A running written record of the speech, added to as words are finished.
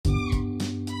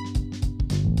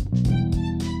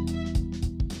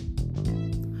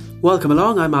Welcome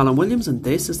along, I'm Alan Williams and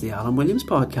this is the Alan Williams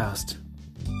Podcast.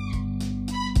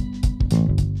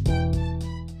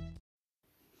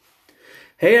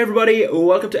 Hey everybody,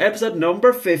 welcome to episode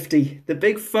number 50, the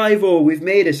big 5-0, we've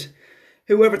made it.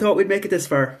 Whoever thought we'd make it this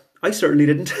far? I certainly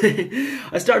didn't.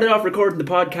 I started off recording the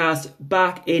podcast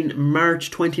back in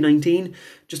March 2019,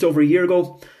 just over a year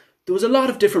ago. There was a lot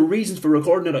of different reasons for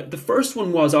recording it. The first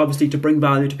one was obviously to bring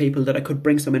value to people, that I could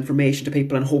bring some information to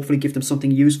people and hopefully give them something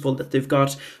useful, that they've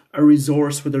got a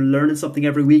resource where they're learning something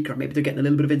every week, or maybe they're getting a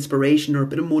little bit of inspiration or a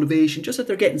bit of motivation, just that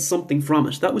they're getting something from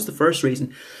it. That was the first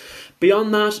reason.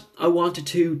 Beyond that, I wanted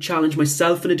to challenge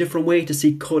myself in a different way to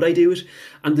see could I do it.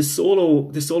 And the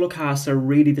solo casts are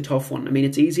really the tough one. I mean,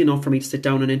 it's easy enough for me to sit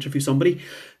down and interview somebody.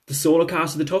 The solo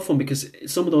cast is the tough one because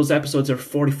some of those episodes are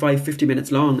 45, 50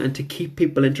 minutes long, and to keep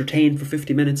people entertained for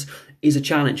 50 minutes is a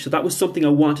challenge. So that was something I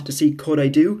wanted to see could I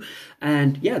do.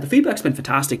 And yeah, the feedback's been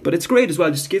fantastic, but it's great as well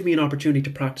just to give me an opportunity to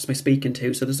practice my speaking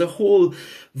too. So there's a whole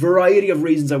variety of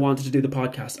reasons I wanted to do the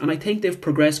podcast, and I think they've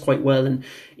progressed quite well. And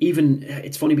even,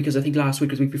 it's funny because I think last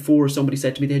week or the week before, somebody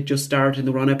said to me they had just started and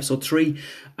they were on episode 3,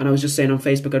 and I was just saying on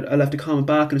Facebook, I left a comment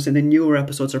back and I said the newer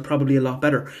episodes are probably a lot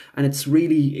better. And it's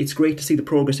great to see the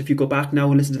progress. If you go back now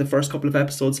and listen to the first couple of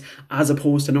episodes as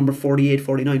opposed to number 48,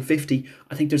 49, 50,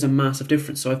 I think there's a massive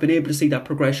difference. So I've been able to see that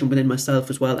progression within myself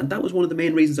as well, and that was one of the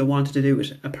main reasons I wanted to do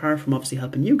it, apart from obviously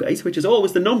helping you guys, which is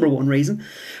always the number one reason.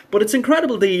 But it's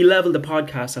incredible the level the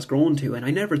podcast has grown to, and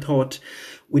I never thought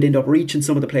we'd end up reaching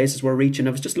some of the places we're reaching.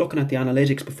 I was just looking at the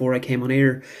analytics before I came on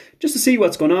air just to see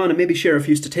what's going on and maybe share a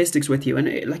few statistics with you, and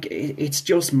it's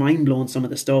just mind-blowing, some of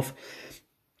the stuff.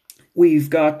 We've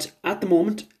got, at the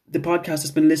moment, the podcast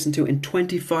has been listened to in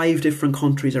 25 different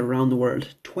countries around the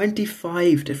world.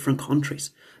 25 different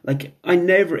countries. Like, I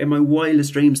never in my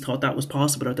wildest dreams thought that was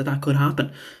possible or that could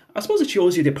happen. I suppose it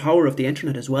shows you the power of the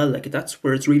internet as well. Like, that's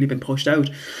where it's really been pushed out.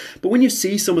 But when you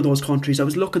see some of those countries, I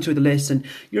was looking through the list and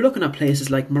you're looking at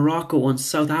places like Morocco and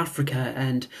South Africa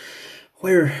and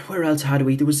where else had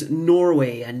we? There was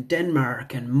Norway and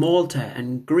Denmark and Malta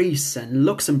and Greece and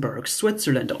Luxembourg,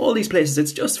 Switzerland, all these places.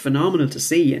 It's just phenomenal to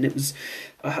see. And it was,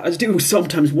 I do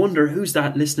sometimes wonder who's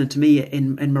that listening to me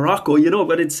in Morocco,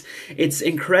 but it's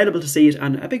incredible to see it.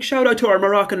 And a big shout out to our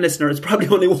Moroccan listener. It's probably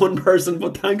only one person,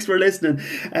 but thanks for listening.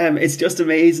 It's just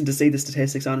amazing to see the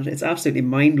statistics on it. It's absolutely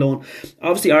mind blowing.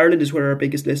 Obviously Ireland is where our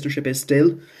biggest listenership is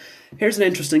still. Here's an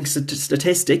interesting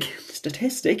statistic,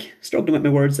 struggling with my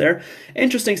words there.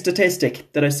 Interesting statistic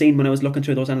that I seen when I was looking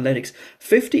through those analytics.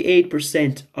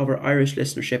 58% of our Irish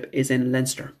listenership is in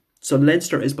Leinster. So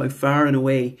Leinster is by far and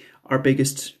away our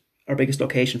biggest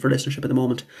location for listenership at the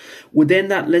moment. Within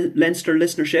that Leinster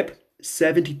listenership,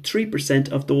 73%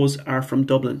 of those are from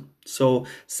Dublin. So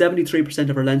 73%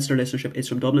 of our Leinster listenership is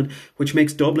from Dublin, which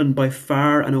makes Dublin by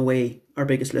far and away our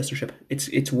biggest listenership.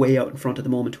 It's way out in front at the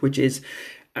moment, which is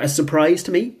a surprise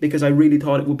to me because I really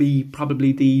thought it would be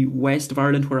probably the west of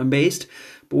Ireland where I'm based.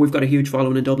 But we've got a huge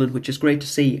following in Dublin, which is great to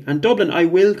see. And Dublin, I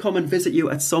will come and visit you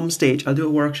at some stage. I'll do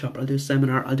a workshop, I'll do a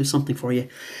seminar, I'll do something for you.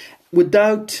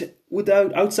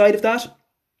 Outside of that,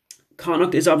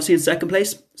 Connacht is obviously in second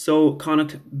place. So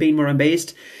Connacht, being where I'm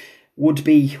based, would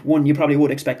be one you probably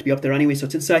would expect to be up there anyway. So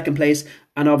it's in second place.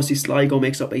 And obviously Sligo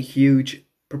makes up a huge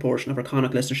proportion of our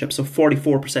Connacht listenership. So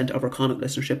 44% of our Connacht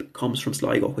listenership comes from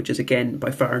Sligo, which is again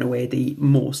by far and away the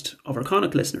most of our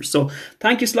Connacht listeners. So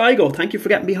thank you, Sligo. Thank you for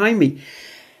getting behind me.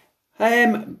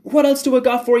 What else do I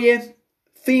got for you?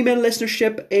 Female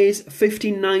listenership is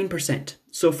 59%.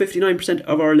 So 59%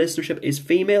 of our listenership is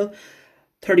female,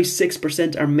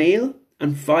 36% are male,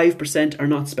 and 5% are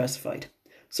not specified.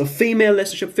 So female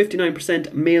listenership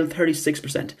 59%, male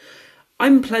 36%.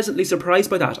 I'm pleasantly surprised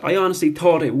by that. I honestly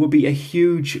thought it would be a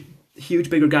huge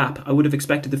bigger gap. I would have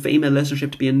expected the female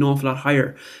listenership to be an awful lot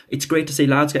higher. It's great to see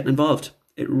lads getting involved.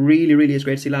 It really, really is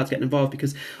great to see lads getting involved,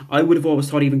 because I would have always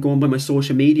thought, even going by my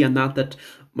social media and that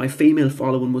my female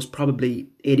following was probably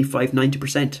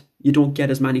 85-90%. You don't get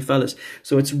as many fellas.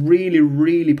 So it's really,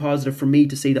 really positive for me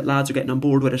to see that lads are getting on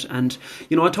board with it. And,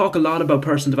 I talk a lot about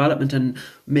personal development and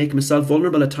making myself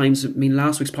vulnerable at times. I mean,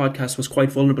 last week's podcast was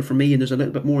quite vulnerable for me, and there's a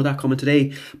little bit more of that coming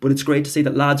today. But it's great to see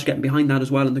that lads are getting behind that as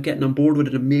well, and they're getting on board with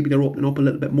it, and maybe they're opening up a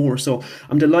little bit more. So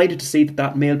I'm delighted to see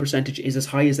that male percentage is as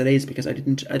high as it is, because I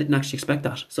didn't actually expect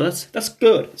that. So that's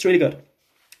good. It's really good.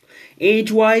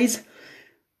 Age-wise,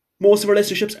 most of our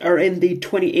listenerships are in the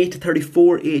 28 to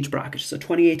 34 age bracket. So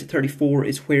 28 to 34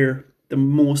 is where the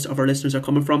most of our listeners are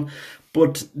coming from.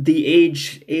 But the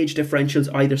age differentials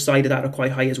either side of that are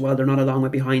quite high as well. They're not a long way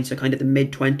behind. So kind of the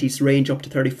mid-20s range up to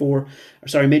 34,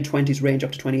 mid-20s range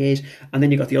up to 28. And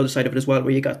then you got the other side of it as well,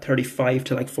 where you got 35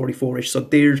 to like 44-ish. So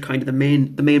they're kind of the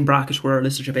main bracket where our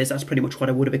listenership is. That's pretty much what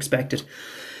I would have expected.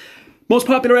 Most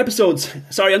popular episodes.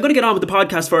 Sorry, I'm going to get on with the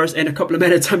podcast first in a couple of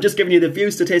minutes. I'm just giving you the few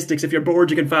statistics. If you're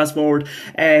bored, you can fast forward.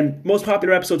 Most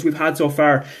popular episodes we've had so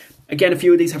far. Again, a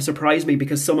few of these have surprised me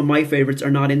because some of my favourites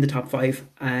are not in the top 5.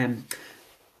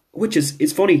 Which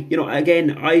is funny. You know,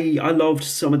 again, I loved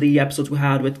some of the episodes we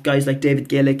had with guys like David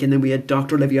Gillick, and then we had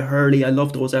Dr. Olivia Hurley. I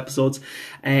loved those episodes.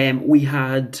 We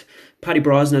had Paddy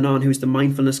Brosnan on, who's the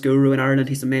mindfulness guru in Ireland.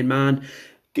 He's the main man.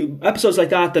 Episodes like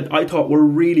that I thought were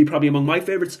really probably among my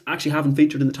favourites actually haven't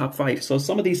featured in the top 5. So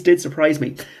some of these did surprise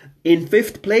me. In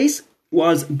 5th place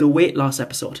was the weight loss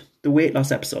episode.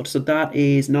 So that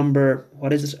is number,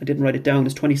 what is it? I didn't write it down.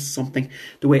 It's 20 something.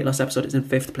 The weight loss episode is in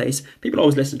 5th place. People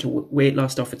always listen to weight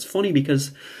loss stuff. It's funny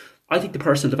because I think the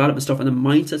personal development stuff and the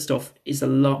mindset stuff is a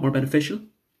lot more beneficial.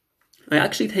 I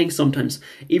actually think sometimes,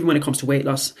 even when it comes to weight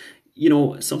loss, you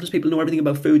know, sometimes people know everything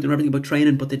about food and everything about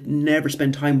training, but they never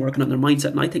spend time working on their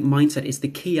mindset. And I think mindset is the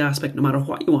key aspect no matter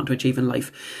what you want to achieve in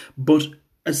life. But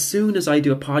as soon as I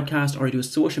do a podcast or I do a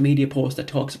social media post that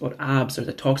talks about abs or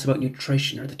that talks about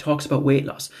nutrition or that talks about weight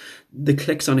loss, the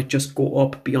clicks on it just go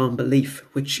up beyond belief,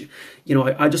 which, you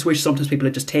know, I just wish sometimes people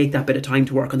would just take that bit of time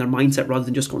to work on their mindset rather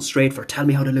than just going straight for tell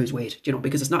me how to lose weight, you know,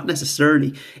 because it's not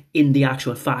necessarily in the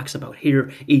actual facts about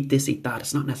here, eat this, eat that.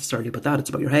 It's not necessarily about that. It's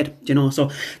about your head, you know, so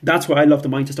that's why I love the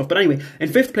mindset stuff. But anyway, in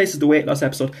 5th place is the weight loss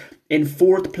episode. In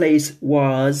 4th place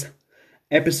was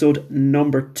episode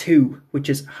number 2, which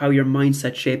is how your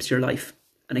mindset shapes your life.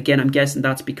 And again, I'm guessing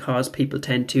that's because people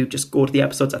tend to just go to the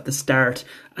episodes at the start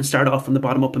and start off from the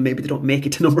bottom up, and maybe they don't make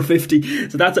it to number 50.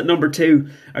 So that's at number 2,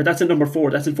 or that's at number 4.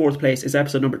 That's in 4th place is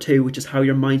episode number 2, which is how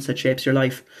your mindset shapes your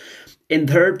life. In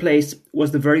 3rd place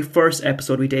was the very first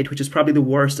episode we did, which is probably the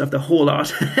worst of the whole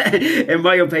lot, in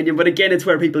my opinion. But again, it's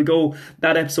where people go.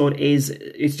 That episode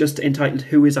it's just entitled,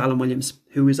 Who is Alan Williams?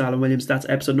 Who is Alan Williams? That's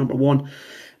episode number 1.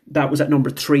 That was at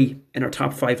number 3 in our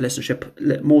top 5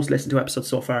 listenership, most listened to episodes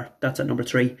so far. That's at number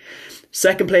 3.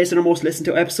 2nd place in our most listened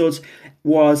to episodes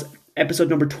was episode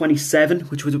number 27,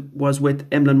 which was with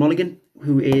Emlyn Mulligan,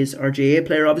 who is our GA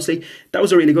player, obviously. That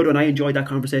was a really good one. I enjoyed that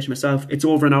conversation myself. It's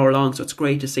over an hour long, so it's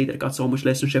great to see that it got so much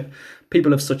listenership.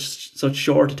 People have such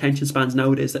short attention spans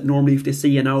nowadays that normally if they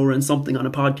see an hour and something on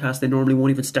a podcast, they normally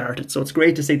won't even start it. So it's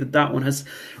great to see that one has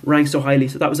ranked so highly.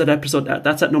 So that was that episode.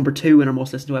 That's at number 2 in our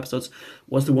most listened to episodes,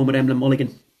 was the one with Emlyn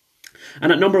Mulligan.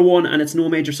 And at number 1, and it's no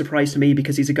major surprise to me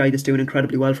because he's a guy that's doing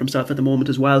incredibly well for himself at the moment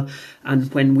as well.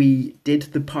 And when we did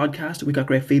the podcast, we got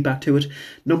great feedback to it.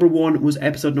 Number 1 was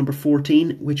episode number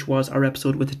 14, which was our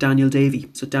episode with Daniel Davey.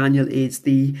 So Daniel is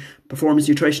the performance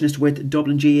nutritionist with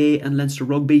Dublin GA and Leinster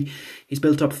Rugby. He's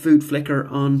built up Food Flickr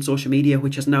on social media,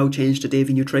 which has now changed to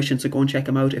Davey Nutrition. So go and check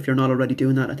him out if you're not already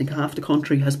doing that. I think half the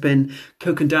country has been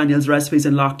cooking Daniel's recipes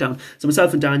in lockdown. So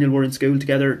myself and Daniel were in school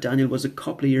together. Daniel was a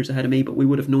couple of years ahead of me, but we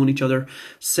would have known each other,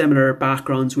 similar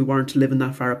backgrounds. We weren't living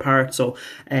that far apart. So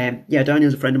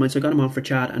Daniel's a friend of mine, so I got him on for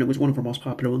chat, and it was one of our most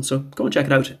popular ones. So go and check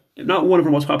it out. Not one of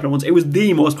our most popular ones, it was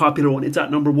the most popular one. It's at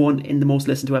number 1 in the most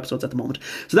listened to episodes at the moment.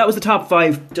 So that was the top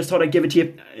 5. Just thought I'd give it to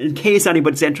you in case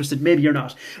anybody's interested. Maybe you're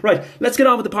not. Right, let's get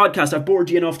on with the podcast. I've bored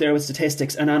you enough there with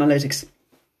statistics and analytics.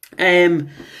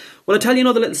 Well, I'll tell you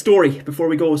another little story before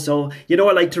we go. So, you know,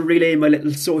 I like to relay my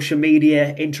little social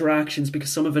media interactions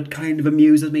because some of it kind of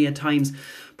amuses me at times.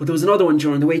 But there was another one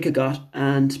during the week I got,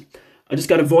 and I just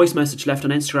got a voice message left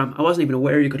on Instagram. I wasn't even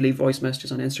aware you could leave voice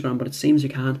messages on Instagram, but it seems you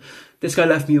can. This guy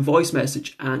left me a voice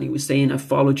message and he was saying, I've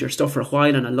followed your stuff for a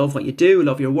while and I love what you do,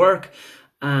 love your work.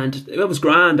 And it was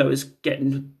grand. I was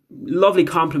getting lovely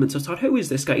compliments. I thought, who is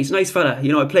this guy? He's a nice fella.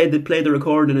 You know, I played the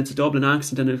recording, and it's a Dublin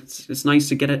accent, and it's nice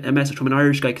to get a message from an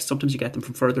Irish guy, because sometimes you get them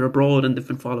from further abroad and they've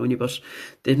been following you, but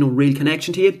they've no real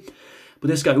connection to you. But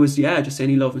this guy was, just saying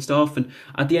he loved my stuff. And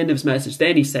at the end of his message,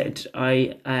 then he said,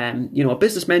 I am, a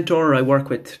business mentor. I work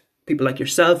with people like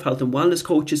yourself, health and wellness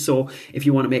coaches. So if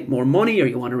you want to make more money or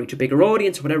you want to reach a bigger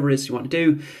audience, or whatever it is you want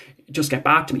to do, just get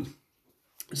back to me.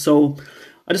 So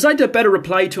I decided to better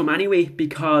reply to him anyway,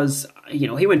 because, he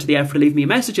went to the effort to leave me a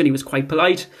message and he was quite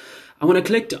polite. And when I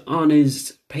clicked on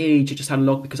his page, I just had a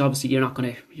look, because obviously you're not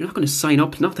going to sign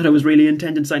up. Not that I was really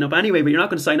intending to sign up anyway, but you're not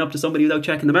going to sign up to somebody without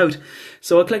checking them out.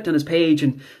 So I clicked on his page,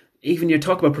 and even you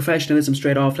talk about professionalism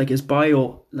straight off, like his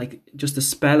bio, like just the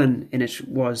spelling in it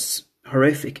was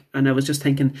horrific. And I was just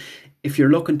thinking, if you're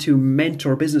looking to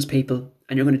mentor business people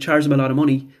and you're going to charge them a lot of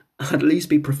money, at least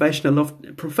be professional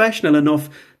enough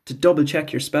to double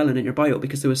check your spelling in your bio,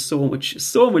 because there was so much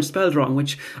spelled wrong,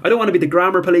 which I don't want to be the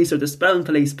grammar police or the spelling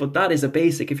police, but that is a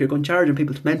basic. If you're going charging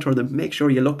people to mentor them, make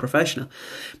sure you look professional.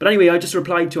 But anyway, I just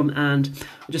replied to him and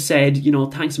I just said,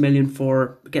 thanks a million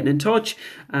for getting in touch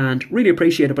and really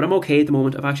appreciate it, but I'm okay at the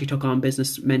moment. I've actually took on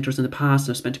business mentors in the past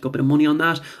and I've spent a good bit of money on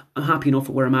that. I'm happy enough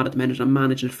with where I'm at the minute. I'm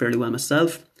managing it fairly well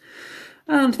myself.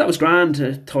 And that was grand.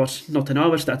 I thought nothing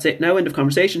of it. That's it now, end of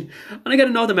conversation. And I get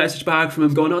another message back from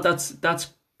him going, oh, that's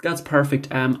perfect.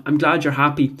 I'm glad you're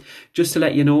happy. Just to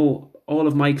let you know, all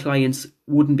of my clients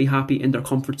wouldn't be happy in their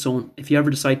comfort zone. If you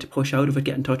ever decide to push out of it,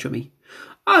 get in touch with me.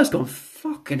 I was going,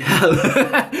 fucking hell.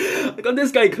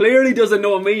 This guy clearly doesn't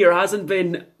know me or hasn't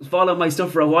been following my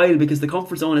stuff for a while, because the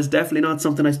comfort zone is definitely not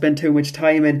something I spend too much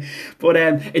time in. But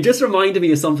it just reminded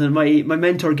me of something my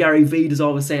mentor Gary Vee does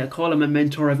always say. I call him a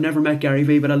mentor. I've never met Gary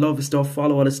Vee, but I love his stuff,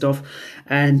 follow all his stuff.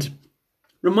 And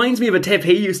reminds me of a tip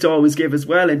he used to always give as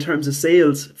well in terms of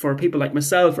sales for people like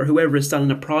myself or whoever is selling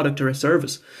a product or a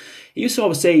service. He used to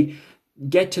always say,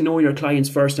 get to know your clients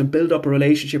first and build up a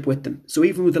relationship with them. So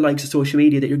even with the likes of social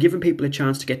media, that you're giving people a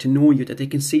chance to get to know you, that they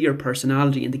can see your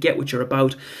personality and they get what you're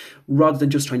about, rather than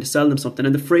just trying to sell them something.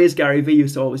 And the phrase Gary Vee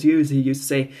used to always use, he used to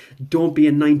say, don't be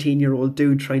a 19-year-old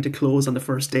dude trying to close on the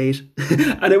first date.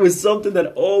 And it was something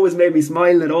that always made me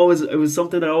smile, and it was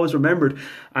something that I always remembered.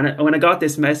 And when I got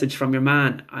this message from your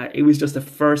man, it was just the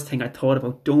first thing I thought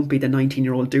about. Don't be the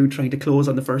 19-year-old dude trying to close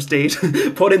on the first date.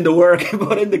 Put in the work,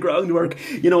 put in the groundwork,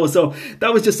 So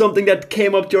that was just something that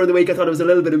came up during the week. I thought it was a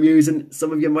little bit amusing.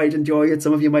 Some of you might enjoy it,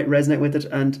 some of you might resonate with it.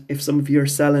 And if some of you are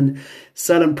selling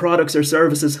products or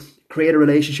services, create a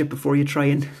relationship before you try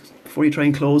and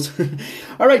close.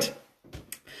 All right.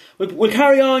 We'll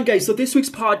carry on, guys. So this week's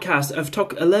podcast, I've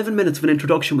took 11 minutes of an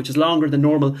introduction, which is longer than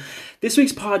normal. This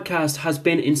week's podcast has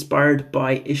been inspired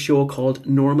by a show called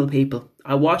Normal People.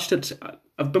 I watched it.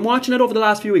 I've been watching it over the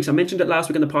last few weeks. I mentioned it last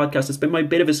week on the podcast. It's been my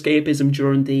bit of escapism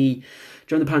during the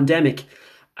pandemic.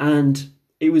 And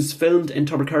it was filmed in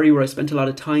Tubbercurry, where I spent a lot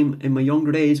of time in my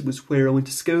younger days. It was where I went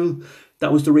to school.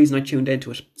 That was the reason I tuned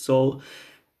into it. So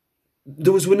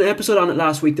there was one episode on it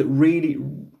last week that really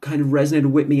kind of resonated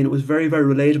with me, and it was very,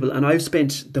 very relatable. And I've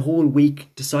spent the whole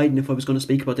week deciding if I was going to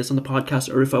speak about this on the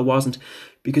podcast or if I wasn't,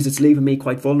 because it's leaving me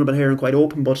quite vulnerable here and quite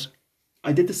open. But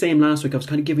I did the same last week. I was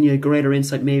kind of giving you a greater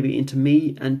insight maybe into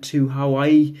me and to how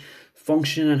I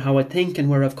function and how I think and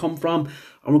where I've come from.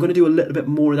 And we're going to do a little bit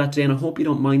more of that today, and I hope you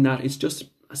don't mind that. It's just,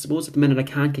 I suppose at the minute I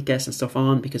can't get guests and stuff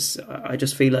on because I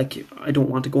just feel like I don't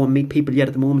want to go and meet people yet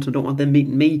at the moment. I don't want them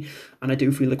meeting me, and I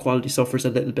do feel the quality suffers a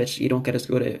little bit. You don't get as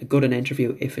good an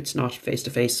interview if it's not face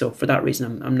to face. So for that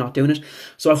reason, I'm not doing it.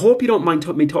 So I hope you don't mind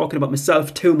me talking about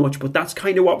myself too much, but that's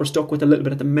kind of what we're stuck with a little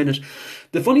bit at the minute.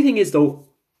 The funny thing is though,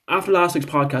 after last week's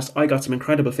podcast, I got some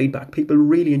incredible feedback. People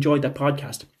really enjoyed that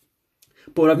podcast.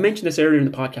 But I've mentioned this earlier in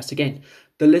the podcast again.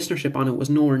 The listenership on it was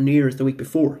nowhere near as the week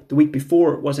before. The week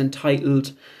before was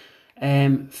entitled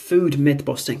Food Myth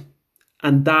Busting.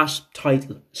 And that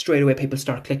title, straight away people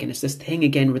start clicking. It's this thing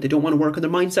again where they don't want to work on their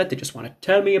mindset. They just want to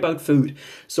tell me about food.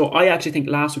 So I actually think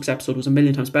last week's episode was a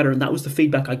million times better. And that was the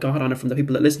feedback I got on it from the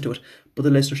people that listened to it. But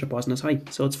the listenership wasn't as high.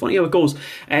 So it's funny how it goes.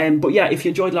 But yeah, if you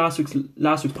enjoyed last week's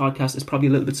podcast, it's probably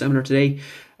a little bit similar today.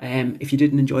 If you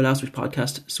didn't enjoy last week's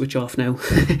podcast, switch off now.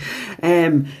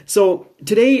 So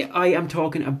today I am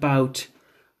talking about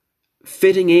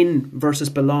fitting in versus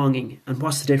belonging, and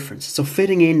what's the difference. So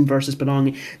fitting in versus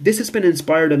belonging. This has been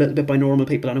inspired a little bit by Normal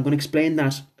People, and I'm going to explain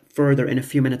that further in a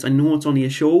few minutes. I know it's only a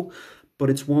show,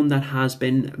 but it's one that has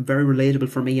been very relatable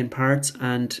for me in parts,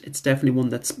 and it's definitely one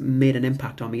that's made an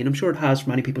impact on me, and I'm sure it has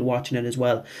for many people watching it as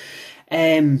well.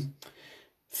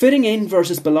 Fitting in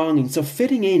versus belonging. So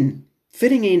fitting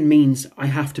in means I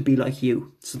have to be like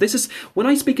you. So this is, when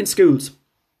I speak in schools,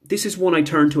 this is one I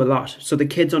turn to a lot, so the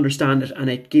kids understand it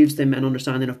and it gives them an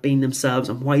understanding of being themselves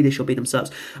and why they should be themselves.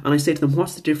 And I say to them,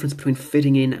 what's the difference between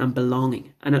fitting in and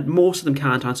belonging? And most of them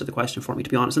can't answer the question for me, to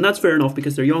be honest. And that's fair enough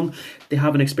because they're young, they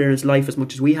haven't experienced life as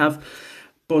much as we have.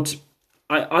 But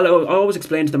I always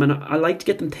explain to them, and I like to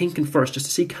get them thinking first just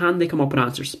to see, can they come up with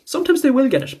answers? Sometimes they will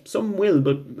get it, some will,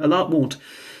 but a lot won't.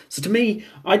 So to me,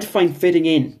 I define fitting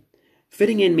in.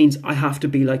 Fitting in means I have to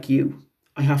be like you.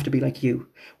 I have to be like you.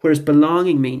 Whereas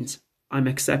belonging means I'm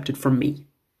accepted for me,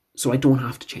 so I don't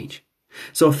have to change.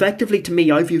 So effectively to me,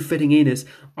 I view fitting in as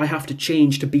I have to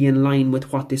change to be in line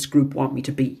with what this group want me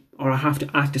to be, or I have to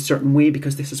act a certain way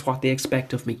because this is what they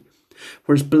expect of me.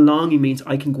 Whereas belonging means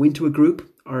I can go into a group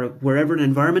or wherever, an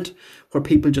environment where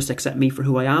people just accept me for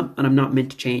who I am, and I'm not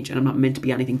meant to change and I'm not meant to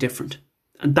be anything different.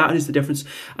 And that is the difference.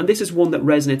 And this is one that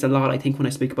resonates a lot, I think, when I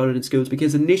speak about it in schools,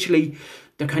 because initially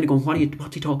they're kind of going,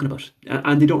 what's he talking about?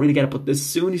 And they don't really get it. But as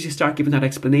soon as you start giving that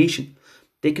explanation,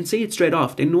 they can see it straight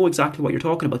off. They know exactly what you're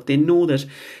talking about. They know that,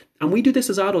 and we do this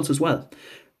as adults as well,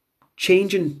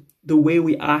 changing the way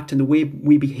we act and the way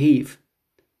we behave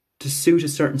to suit a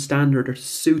certain standard or to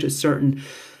suit a certain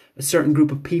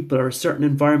group of people or a certain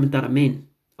environment that I'm in.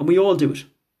 And we all do it.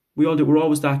 We all do. We're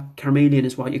always that chameleon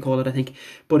is what you call it, I think.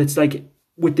 But it's like,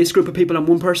 with this group of people, I'm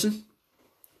one person.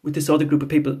 With this other group of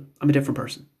people, I'm a different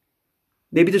person.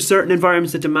 Maybe there's certain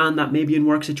environments that demand that, maybe in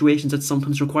work situations that's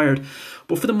sometimes required.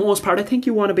 But for the most part, I think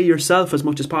you want to be yourself as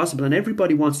much as possible. And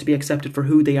everybody wants to be accepted for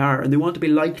who they are. And they want to be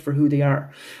liked for who they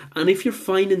are. And if you're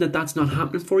finding that that's not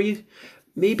happening for you,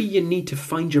 maybe you need to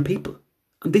find your people.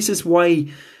 And this is why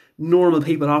normal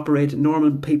people operate.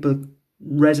 Normal people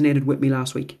resonated with me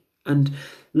last week. And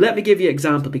let me give you an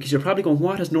example, because you're probably going,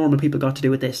 what has normal people got to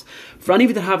do with this? For any of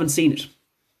you that haven't seen it,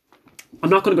 I'm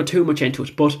not going to go too much into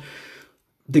it, but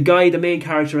the main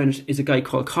character in it is a guy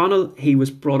called Connell. He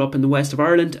was brought up in the west of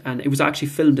Ireland, and it was actually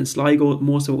filmed in Sligo.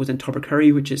 Most of it was in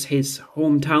Tubbercurry, which is his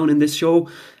hometown in this show.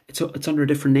 It's under a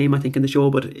different name, I think, in the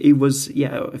show, but he was,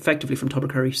 effectively from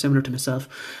Tubbercurry, similar to myself.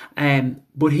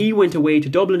 But he went away to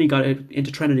Dublin. He got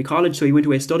into Trinity College, so he went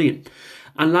away studying.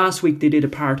 And last week they did a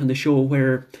part on the show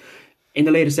where, in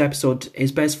the latest episode,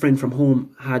 his best friend from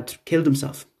home had killed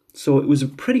himself. So it was a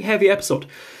pretty heavy episode.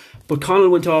 But Connell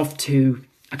went off to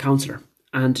a counsellor.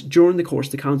 And during the course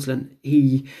of the counselling,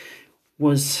 he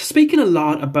was speaking a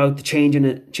lot about the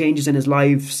changes in his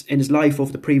life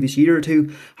over the previous year or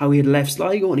two, how he had left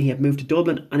Sligo and he had moved to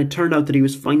Dublin, and it turned out that he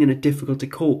was finding it difficult to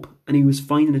cope, and he was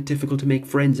finding it difficult to make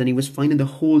friends, and he was finding the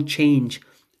whole change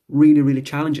really, really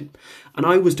challenging. And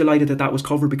I was delighted that that was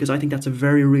covered, because I think that's a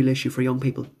very real issue for young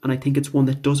people, and I think it's one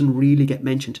that doesn't really get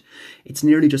mentioned. It's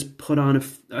nearly just put on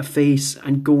a face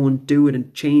and go and do it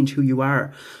and change who you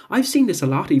are. I've seen this a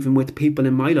lot even with people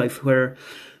in my life where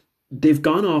they've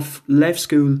gone off, left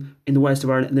school in the west of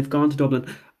Ireland, and they've gone to Dublin,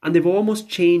 and they've almost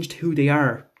changed who they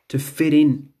are to fit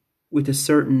in with a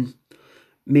certain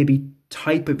maybe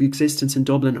type of existence in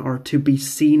Dublin, or to be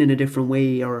seen in a different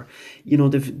way, or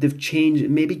they've changed,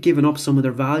 maybe given up some of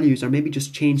their values, or maybe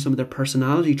just changed some of their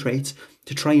personality traits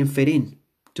to try and fit in,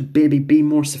 to maybe be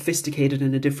more sophisticated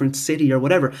in a different city or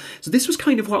whatever. So this was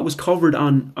kind of what was covered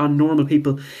on Normal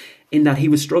People, in that he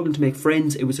was struggling to make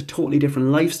friends. It was a totally different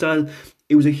lifestyle.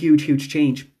 It was a huge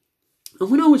change. And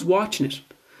when I was watching it,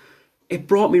 it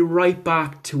brought me right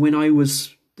back to when I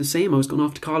was the same. I was going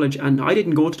off to college, and I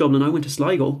didn't go to Dublin, I went to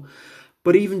Sligo.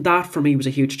 But even that for me was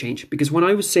a huge change, because when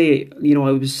I was, I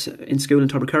was in school in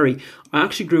Tubbercurry, I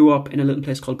actually grew up in a little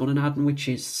place called Bunnanadden, which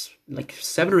is like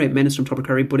 7 or 8 minutes from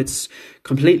Tubbercurry, but it's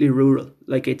completely rural.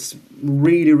 Like, it's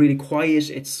really, really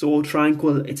quiet. It's so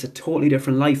tranquil. It's a totally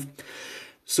different life.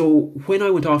 So when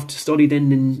I went off to study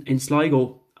then in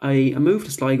Sligo, I moved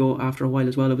to Sligo after a while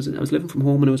as well. I was living from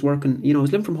home, and I was working, I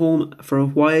was living from home for a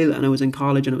while, and I was in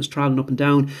college, and I was travelling up and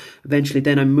down. Eventually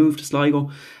then I moved to Sligo.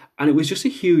 And it was just a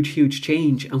huge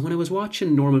change. And when I was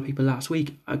watching Normal People last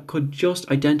week, I could just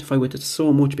identify with it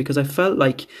so much, because I felt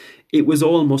like it was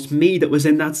almost me that was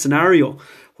in that scenario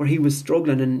where he was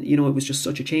struggling, and, it was just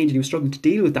such a change, and he was struggling to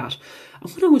deal with that.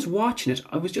 And when I was watching it,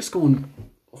 I was just going,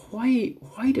 why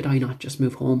did I not just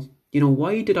move home?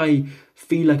 Why did I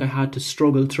feel like I had to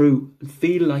struggle through and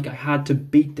feel like I had to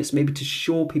beat this, maybe to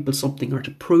show people something or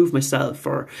to prove myself,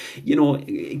 or,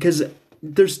 because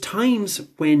there's times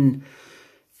when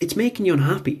it's making you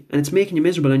unhappy and it's making you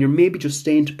miserable, and you're maybe just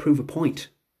staying to prove a point.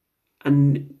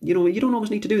 And, you don't always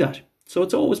need to do that. So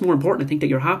it's always more important, I think, that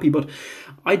you're happy. But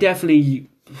I definitely,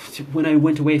 when I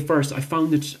went away first,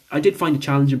 I did find it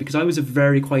challenging, because I was a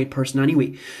very quiet person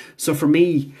anyway. So for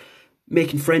me,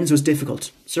 making friends was difficult.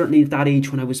 Certainly at that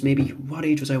age, when I was what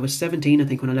age was I? I was 17, I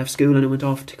think, when I left school, and I went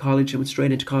off to college. I went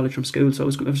straight into college from school. So I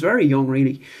was very young,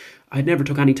 really. I'd never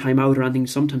took any time out or anything.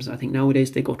 Sometimes I think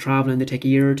nowadays they go travelling, they take a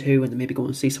year or two, and they maybe go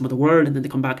and see some of the world, and then they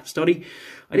come back and study.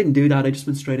 I didn't do that. I just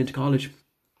went straight into college.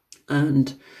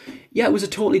 And yeah, it was a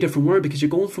totally different world, because you're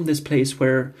going from this place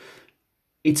where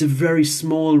it's a very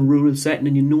small rural setting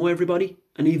and you know everybody.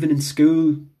 And even in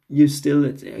school, you still,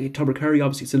 Tubbercurry,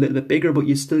 obviously it's a little bit bigger, but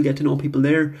you still get to know people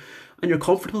there, and you're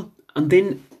comfortable. And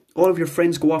then all of your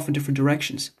friends go off in different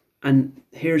directions. And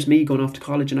here's me going off to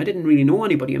college, and I didn't really know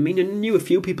anybody. I mean, I knew a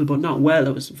few people, but not well.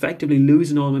 I was effectively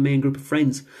losing all my main group of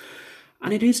friends.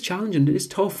 And it is challenging. It is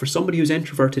tough. For somebody who's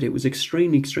introverted, it was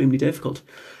extremely difficult.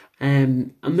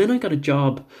 And then I got a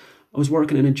job. I was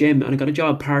working in a gym, and I got a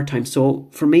job part-time. So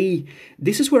for me,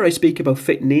 this is where I speak about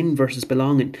fitting in versus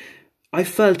belonging. I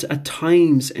felt at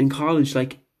times in college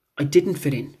like I didn't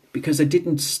fit in, because I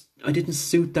didn't didn't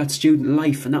suit that student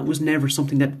life, and that was never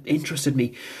something that interested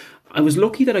me. I was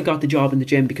lucky that I got the job in the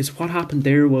gym, because what happened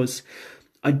there was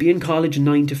I'd be in college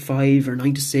 9 to 5 or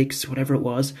 9 to 6, whatever it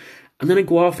was, and then I'd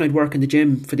go off and I'd work in the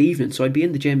gym for the evening. So I'd be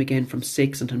in the gym again from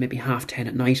 6 until maybe 10:30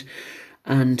 at night.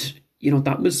 And,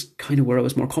 that was kind of where I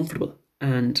was more comfortable.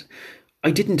 And I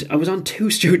was on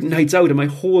 2 student nights out in my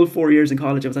whole 4 years in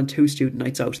college. I was on 2 student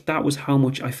nights out. That was how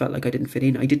much I felt like I didn't fit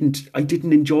in. I didn't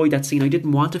enjoy that scene. I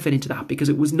didn't want to fit into that because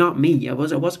it was not me. I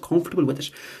wasn't comfortable with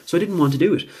it. So I didn't want to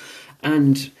do it.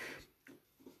 And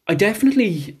I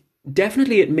definitely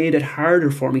it made it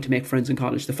harder for me to make friends in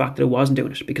college, the fact that I wasn't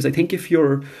doing it. Because I think if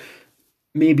you're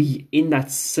maybe in that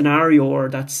scenario or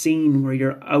that scene where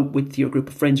you're out with your group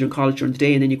of friends, you're in college during the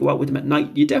day and then you go out with them at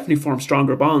night, you definitely form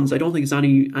stronger bonds. I don't think there's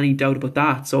any doubt about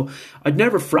that. So I'd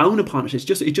never frown upon it.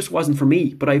 It just wasn't for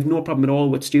me. But I have no problem at all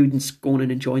with students going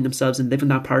and enjoying themselves and living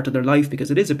that part of their life,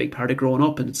 because it is a big part of growing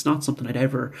up, and it's not something I'd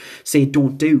ever say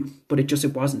don't do. But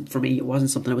it wasn't for me. It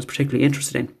wasn't something I was particularly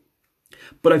interested in.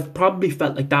 But I've probably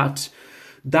felt like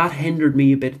that hindered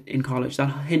me a bit in college.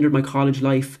 That hindered my college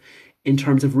life in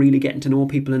terms of really getting to know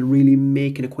people and really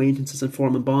making acquaintances and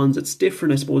forming bonds. It's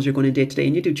different, I suppose. You're going in day to day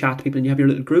and you do chat to people and you have your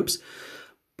little groups.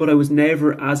 But I was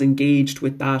never as engaged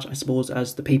with that, I suppose,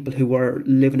 as the people who were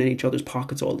living in each other's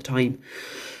pockets all the time.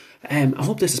 I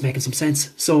hope this is making some sense.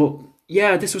 So,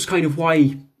 yeah, this was kind of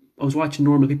why I was watching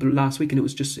Normal People last week, and it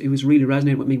was really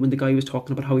resonating with me when the guy was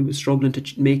talking about how he was struggling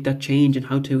to make that change and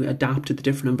how to adapt to the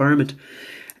different environment.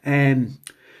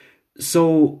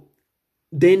 So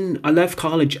then I left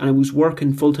college and I was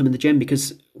working full time in the gym,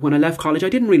 because when I left college, I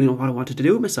didn't really know what I wanted to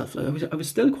do with myself. I was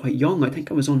still quite young. I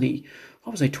think I was only,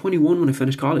 21 when I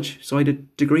finished college. So I had a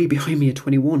degree behind me at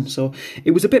 21. So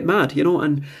it was a bit mad,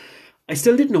 and I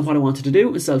still didn't know what I wanted to do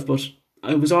with myself, but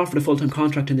I was offered a full-time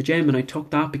contract in the gym, and I took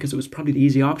that because it was probably the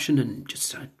easy option, and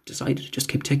I decided to just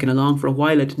keep ticking along for a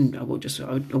while.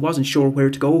 I wasn't sure where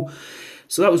to go.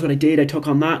 So that was what I did. I took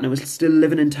on that, and I was still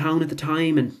living in town at the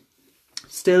time, and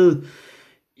still,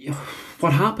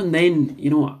 what happened then,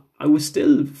 I was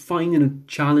still finding it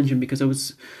challenging, because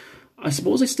I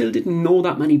suppose I still didn't know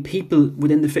that many people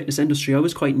within the fitness industry. I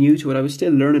was quite new to it. I was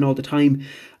still learning all the time.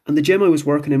 And the gym I was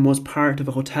working in was part of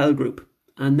a hotel group.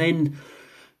 And then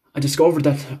I discovered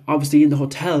that obviously in the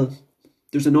hotel,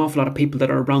 there's an awful lot of people that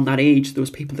are around that age. There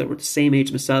was people that were the same age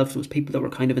as myself. There was people that were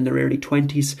kind of in their early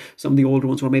 20s. Some of the older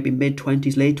ones were maybe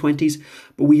mid-20s, late 20s.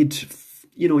 But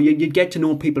you'd get to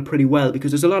know people pretty well,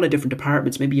 because there's a lot of different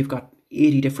departments. Maybe you've got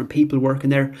 80 different people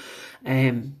working there.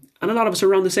 And a lot of us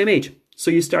are around the same age. So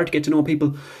you start to get to know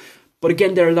people. But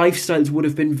again, their lifestyles would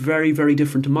have been very, very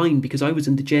different to mine, because I was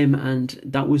in the gym and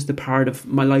that was the part of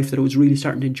my life that I was really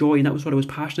starting to enjoy, and that was what I was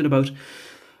passionate about.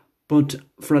 But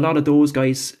for a lot of those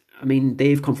guys, I mean,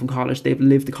 they've come from college, they've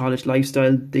lived the college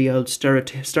lifestyle. The old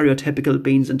stereotypical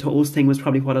beans and toast thing was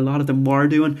probably what a lot of them were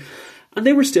doing. And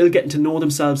they were still getting to know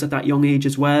themselves at that young age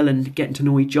as well, and getting to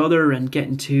know each other and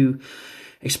getting to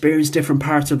experience different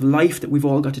parts of life that we've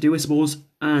all got to do, I suppose.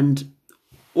 And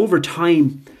over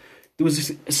time, there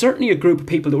was certainly a group of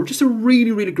people that were just a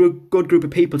really, really good group of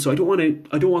people. So I don't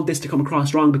want this to come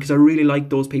across wrong, because I really like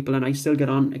those people and I still get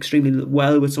on extremely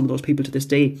well with some of those people to this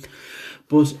day.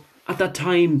 But at that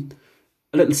time,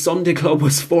 a little Sunday club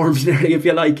was formed nearly, if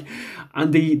you like.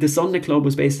 And the Sunday club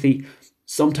was basically,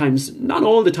 sometimes, not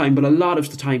all the time, but a lot of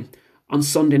the time, on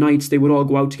Sunday nights, they would all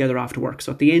go out together after work.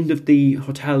 So at the end of the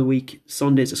hotel week,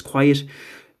 Sundays is quiet.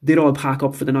 They'd all pack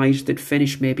up for the night. They'd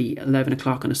finish maybe 11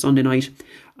 o'clock on a Sunday night,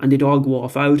 and they'd all go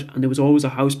off out, and there was always a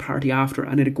house party after,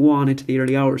 and it'd go on into the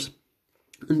early hours.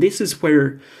 And this is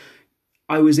where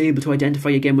I was able to identify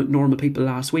again with Normal People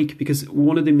last week, because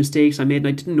one of the mistakes I made, and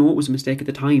I didn't know it was a mistake at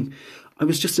the time, I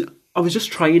was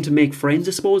just trying to make friends,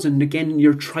 I suppose. And again,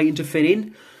 you're trying to fit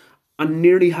in and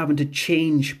nearly having to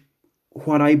change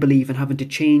what I believe and having to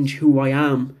change who I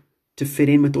am to fit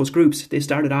in with those groups. They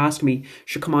started asking me,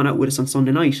 should come on out with us on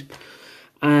Sunday night.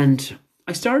 And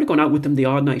I started going out with them the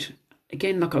odd night.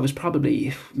 Again, look, I was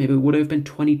probably, maybe would have been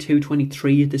 22,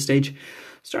 23 at this stage.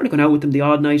 Started going out with them the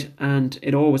odd night, and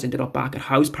it always ended up back at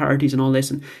house parties and all this.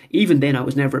 And even then, I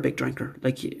was never a big drinker.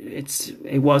 Like, it's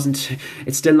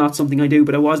still not something I do,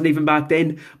 but I wasn't even back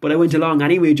then. But I went along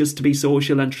anyway, just to be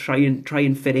social and try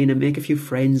and fit in and make a few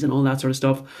friends and all that sort of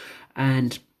stuff.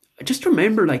 And I just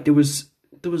remember, like, there was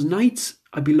nights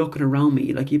I'd be looking around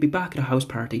me, like, you'd be back at a house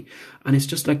party and it's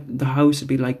just like the house would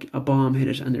be like a bomb hit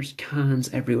it, and there's cans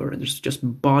everywhere and there's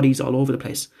just bodies all over the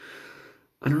place.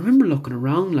 And I remember looking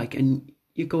around, like, and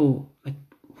you go, like,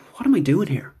 what am I doing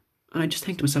here? And I just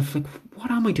think to myself, like,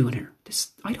 what am I doing here?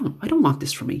 I don't want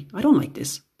this for me. I don't like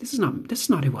this. This is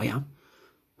not who I am.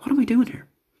 What am I doing here?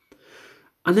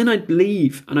 And then I'd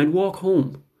leave and I'd walk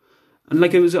home. And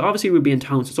like, it was obviously we'd be in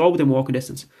town, so it's all within walking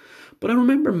distance. But I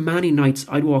remember many nights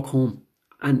I'd walk home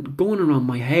and going around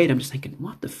my head, I'm just thinking,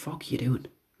 what the fuck are you doing?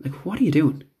 Like, what are you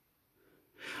doing?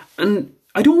 And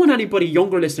I don't want anybody,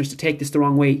 younger listeners, to take this the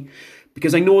wrong way,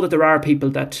 because I know that there are people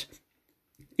that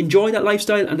enjoy that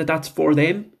lifestyle and that that's for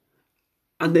them.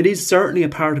 And it is certainly a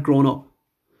part of growing up.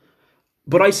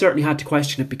 But I certainly had to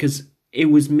question it, because it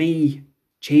was me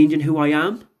changing who I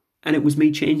am, and it was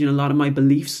me changing a lot of my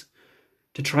beliefs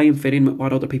to try and fit in with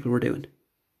what other people were doing.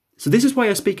 So this is why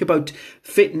I speak about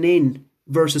fitting in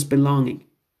versus belonging.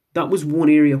 That was one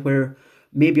area where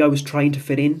maybe I was trying to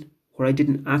fit in, where I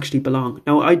didn't actually belong.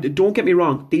 Now, don't get me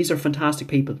wrong, these are fantastic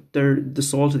people. They're the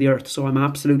salt of the earth, so I'm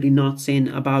absolutely not saying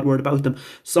a bad word about them.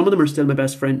 Some of them are still my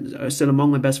best friends, are still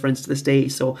among my best friends to this day,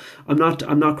 so I'm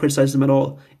not criticising them at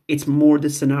all. It's more the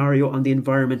scenario and the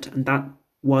environment, and that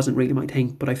wasn't really my thing,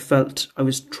 but I felt I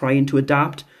was trying to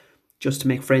adapt just to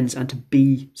make friends and to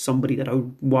be somebody that I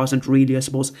wasn't really, I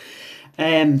suppose.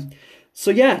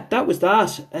 So yeah, that was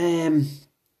that.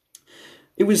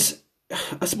 It was,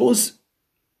 I suppose,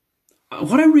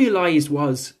 what I realised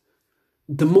was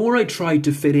the more I tried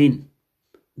to fit in,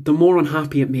 the more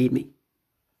unhappy it made me.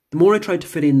 The more I tried to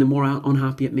fit in, the more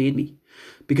unhappy it made me.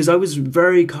 Because I was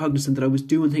very cognizant that I was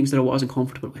doing things that I wasn't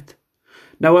comfortable with.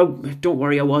 Now, don't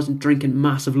worry, I wasn't drinking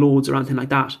massive loads or anything like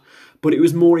that. But it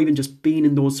was more even just being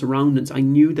in those surroundings. I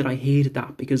knew that I hated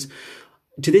that, because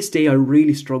to this day I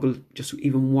really struggle just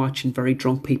even watching very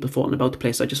drunk people falling about the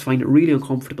place. I just find it really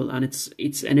uncomfortable, and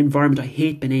it's an environment I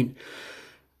hate being in.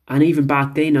 And even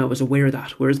back then I was aware of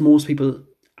that. Whereas most people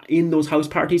in those house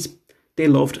parties, they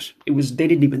loved it. They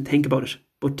didn't even think about it.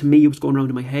 But to me, it was going around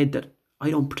in my head that I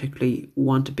don't particularly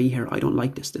want to be here. I don't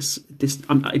like this.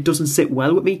 It doesn't sit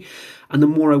well with me. And the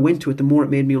more I went to it, the more it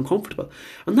made me uncomfortable.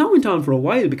 And that went on for a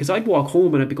while, because I'd walk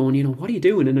home and I'd be going, what are you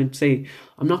doing? And I'd say,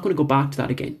 I'm not going to go back to that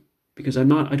again, because I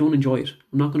don't enjoy it.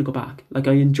 I'm not going to go back. Like,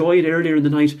 I enjoy it earlier in the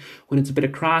night when it's a bit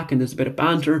of crack and there's a bit of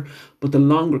banter, but the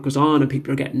longer it goes on and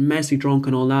people are getting messy drunk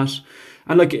and all that.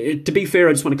 And like, to be fair,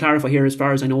 I just want to clarify here, as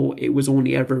far as I know, it was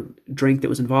only ever drink that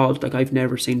was involved. Like, I've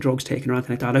never seen drugs taken or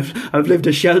anything like that. I've lived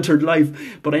a sheltered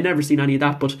life, but I never seen any of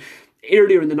that. But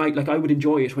earlier in the night, like, I would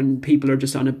enjoy it when people are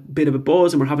just on a bit of a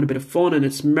buzz and we're having a bit of fun and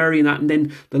it's merry and that. And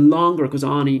then the longer it goes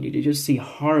on, you just see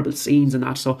horrible scenes and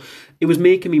that. So it was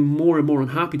making me more and more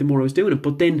unhappy the more I was doing it.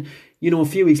 But then, a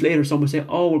few weeks later, someone would say,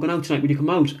 oh, we're going out tonight, will you come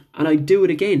out? And I'd do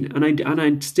it again. And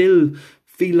I'd still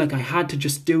feel like I had to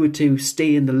just do it to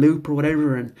stay in the loop or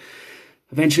whatever. And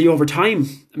eventually, over time,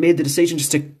 I made the decision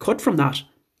just to cut from that.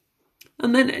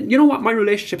 And then, you know what? My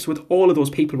relationships with all of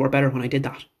those people were better when I did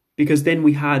that. Because then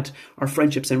we had our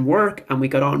friendships in work and we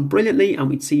got on brilliantly and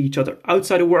we'd see each other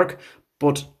outside of work.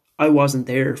 But I wasn't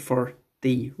there for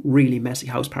the really messy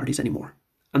house parties anymore.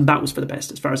 And that was for the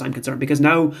best, as far as I'm concerned, because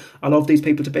now I love these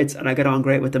people to bits and I get on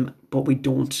great with them, but we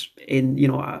don't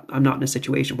I'm not in a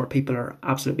situation where people are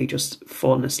absolutely just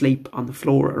falling asleep on the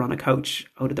floor or on a couch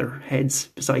out of their heads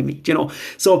beside me,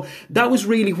 So that was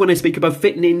really when I speak about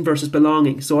fitting in versus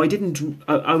belonging. So I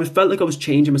felt like I was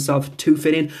changing myself to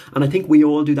fit in. And I think we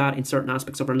all do that in certain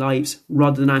aspects of our lives,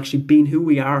 rather than actually being who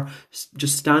we are,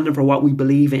 just standing for what we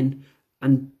believe in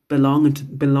and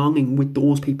belonging with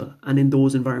those people and in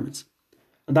those environments.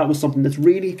 And that was something that's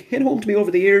really hit home to me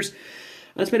over the years.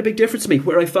 And it's made a big difference to me.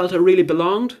 Where I felt I really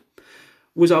belonged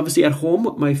was obviously at home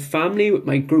with my family, with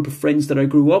my group of friends that I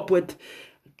grew up with.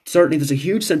 Certainly there's a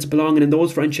huge sense of belonging in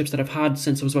those friendships that I've had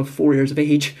since I was about 4 years of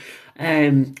age.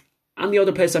 And the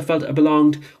other place I felt I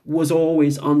belonged was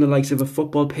always on the likes of a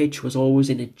football pitch, was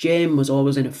always in a gym, was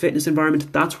always in a fitness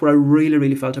environment. That's where I really,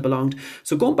 really felt I belonged.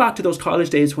 So going back to those college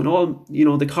days when all,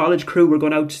 the college crew were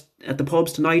going out at the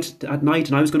pubs at night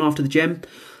and I was going off to the gym,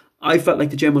 I felt like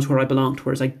the gym was where I belonged,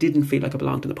 whereas I didn't feel like I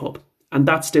belonged in the pub. And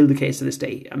that's still the case to this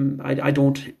day. I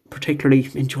don't particularly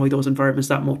enjoy those environments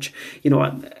that much.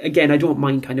 Again, I don't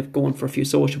mind kind of going for a few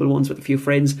sociable ones with a few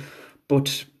friends,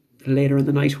 but later in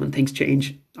the night when things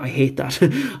change, I hate that.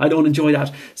 I don't enjoy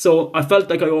that. So I felt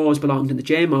like I always belonged in the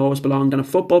gym. I always belonged on a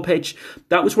football pitch.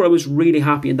 That was where I was really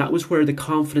happy, and that was where the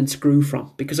confidence grew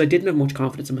from, because I didn't have much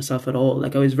confidence in myself at all.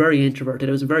 Like, I was very introverted.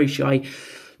 I was very shy,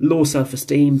 low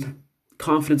self-esteem.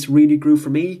 Confidence really grew for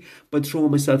me by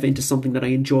throwing myself into something that I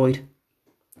enjoyed.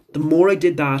 The more I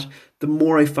did that, the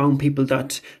more I found people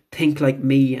that think like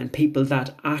me and people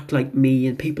that act like me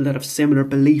and people that have similar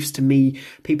beliefs to me,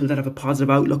 people that have a positive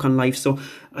outlook on life. So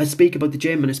I speak about the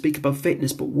gym and I speak about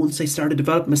fitness, but once I started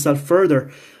developing myself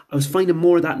further, I was finding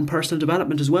more of that in personal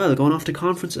development as well, going off to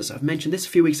conferences. I've mentioned this a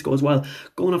few weeks ago as well,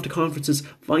 going off to conferences,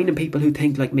 finding people who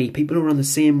think like me, people who are on the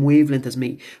same wavelength as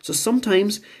me. So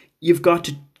sometimes you've got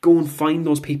to go and find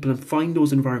those people and find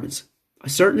those environments. I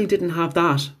certainly didn't have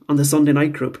that on the Sunday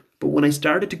night group, but when I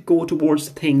started to go towards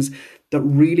the things that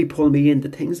really pulled me in, the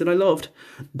things that I loved,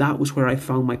 that was where I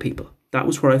found my people. That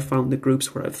was where I found the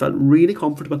groups where I felt really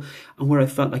comfortable and where I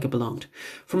felt like I belonged.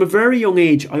 From a very young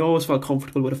age, I always felt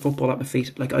comfortable with a football at my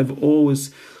feet. Like, I've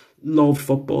always loved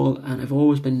football and I've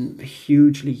always been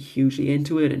hugely, hugely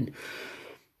into it. And,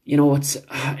 you know,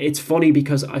 it's funny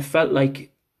because I felt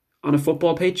like on a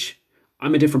football pitch,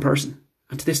 I'm a different person.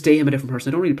 And to this day, I'm a different person.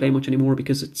 I don't really play much anymore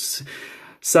because it's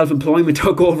self-employment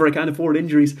took over. I can't afford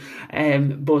injuries.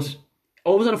 But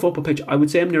always on a football pitch, I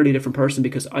would say I'm nearly a different person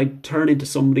because I turn into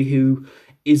somebody who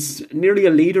is nearly a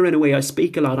leader in a way. I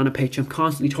speak a lot on a pitch. I'm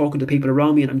constantly talking to people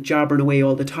around me and I'm jabbering away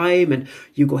all the time. And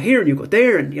you go here and you go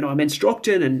there. And, you know, I'm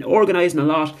instructing and organising a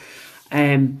lot.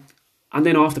 And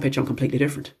then off the pitch, I'm completely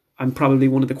different. I'm probably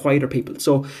one of the quieter people.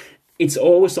 So it's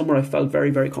always somewhere I felt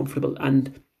very, very comfortable.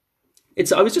 And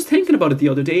I was just thinking about it the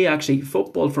other day, actually.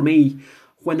 Football for me,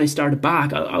 when I started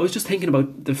back, I was just thinking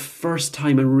about the first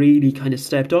time I really kind of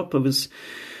stepped up. I was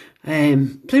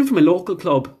playing for my local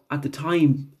club at the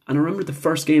time, and I remember the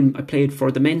first game I played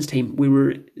for the men's team. We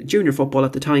were junior football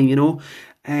at the time, you know.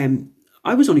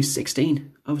 I was only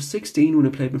 16. I was 16 when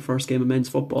I played my first game of men's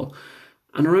football.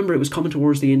 And I remember it was coming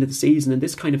towards the end of the season, and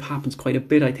this kind of happens quite a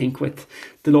bit, I think, with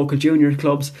the local junior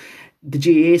clubs. The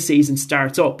GAA season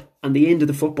starts up and the end of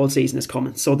the football season is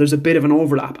coming. So there's a bit of an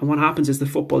overlap. And what happens is the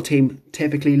football team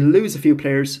typically lose a few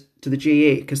players to the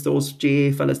GAA because those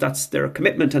GAA fellas, that's their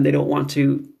commitment and they don't want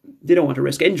to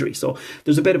risk injury. So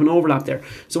there's a bit of an overlap there.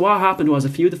 So what happened was a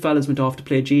few of the fellas went off to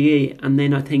play GAA, and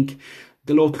then I think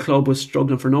the local club was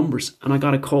struggling for numbers. And I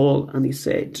got a call and he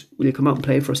said, will you come out and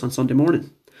play for us on Sunday morning?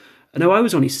 And now I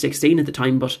was only 16 at the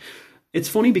time, but it's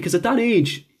funny because at that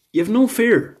age, you have no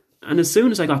fear. And as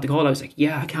soon as I got the call, I was like,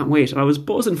 yeah, I can't wait. And I was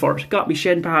buzzing for it. Got me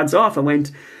shed pads off. I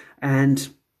went, and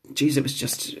geez,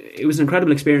 it was an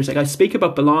incredible experience. Like, I speak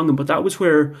about belonging, but that was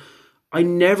where I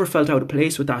never felt out of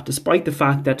place with that, despite the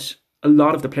fact that a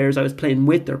lot of the players I was playing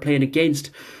with or playing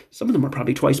against, some of them were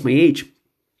probably twice my age.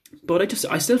 But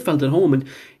I still felt at home, and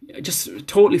just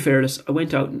totally fearless. I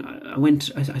went out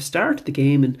and I started the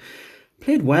game and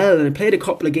played well, and I played a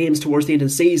couple of games towards the end of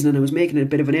the season, and I was making a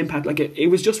bit of an impact. Like, it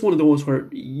was just one of those where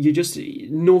you just,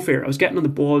 no fear. I was getting on the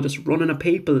ball, just running at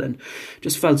people, and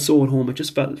just felt so at home. It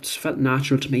just felt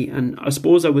natural to me. And I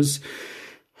suppose I was,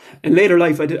 in later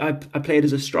life, I played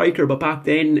as a striker, but back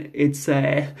then it's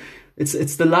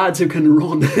the lads who can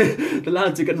run, the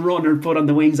lads who can run or put on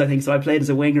the wings, I think. So I played as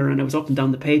a winger, and I was up and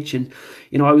down the pitch, and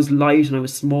you know, I was light and I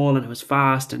was small and I was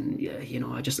fast, and you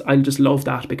know, I just loved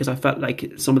that because I felt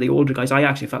like some of the older guys, I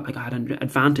actually felt like I had an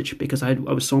advantage because I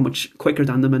was so much quicker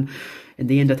than them, and in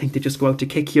the end I think they just go out to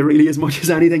kick you really as much as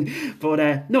anything.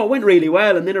 But no, it went really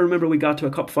well. And then I remember we got to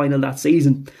a cup final that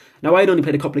season. Now, I'd only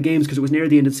played a couple of games because it was near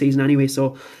the end of the season anyway,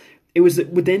 so it was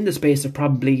within the space of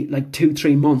probably like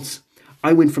 2-3 months.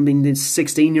 I went from being this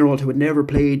 16-year-old who had never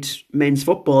played men's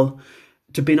football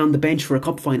to being on the bench for a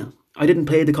cup final. I didn't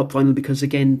play the cup final because,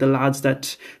 again, the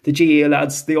GAA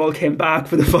lads, they all came back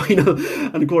for the final.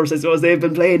 And of course, I suppose they've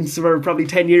been playing for probably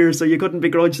 10 years, so you couldn't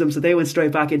begrudge them. So they went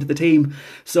straight back into the team.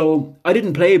 So I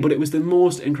didn't play, but it was the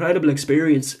most incredible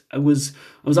experience. I was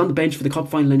on the bench for the cup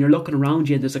final, and you're looking around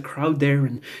you and there's a crowd there,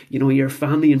 and, you know, your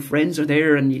family and friends are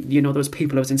there, and, you know, those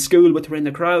people I was in school with were in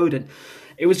the crowd. And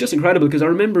it was just incredible because I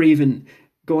remember even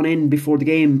going in before the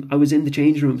game, I was in the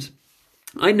change rooms.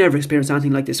 I'd never experienced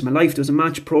anything like this in my life. There was a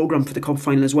match programme for the cup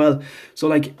final as well. So,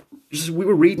 like, we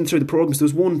were reading through the programmes. There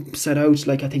was one set out,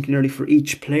 like, I think nearly for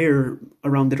each player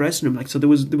around the dressing room. Like, so there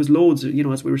was loads, you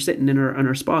know, as we were sitting in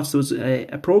our spots, there was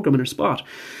a programme in our spot.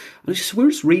 And we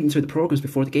were just reading through the programmes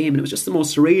before the game, and it was just the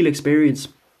most surreal experience.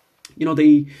 You know,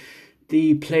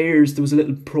 the players, there was a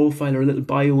little profile or a little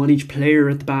bio on each player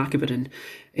at the back of it, and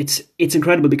it's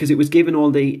incredible because it was given all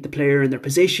the player and their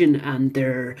position and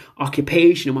their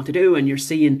occupation and what to do, and you're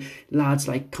seeing lads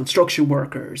like construction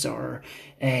workers or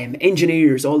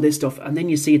engineers, all this stuff, and then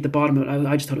you see at the bottom of it,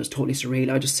 I just thought it was totally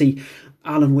surreal. I just see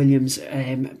Alan Williams,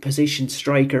 position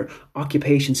striker,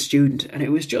 occupation student, and it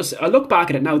was just, I look back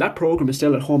at it now, that programme is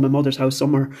still at home, my mother's house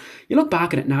somewhere. You look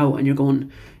back at it now and you're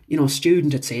going, you know,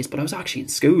 student it says, but I was actually in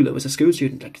school. I was a school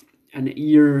student, like, and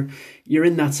you're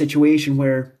in that situation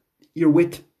where you're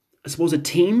with, I suppose, a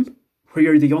team where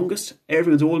you're the youngest.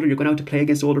 Everyone's older. You're going out to play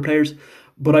against older players.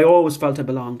 But I always felt I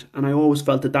belonged, and I always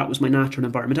felt that was my natural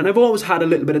environment. And I've always had a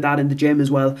little bit of that in the gym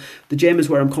as well. The gym is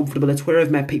where I'm comfortable. It's where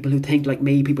I've met people who think like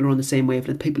me, people who are on the same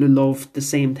wavelength, people who love the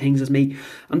same things as me.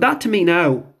 And that to me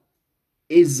now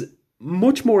is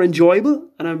much more enjoyable,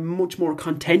 and I'm much more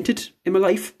contented in my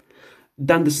life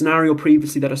than the scenario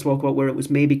previously that I spoke about, where it was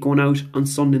maybe going out on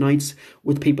Sunday nights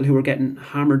with people who were getting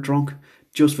hammered drunk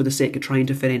just for the sake of trying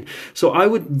to fit in. So I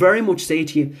would very much say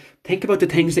to you, think about the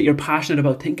things that you're passionate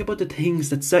about. Think about the things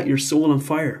that set your soul on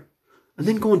fire. And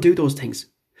then go and do those things.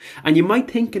 And you might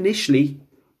think initially,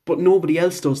 but nobody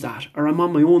else does that, or I'm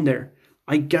on my own there.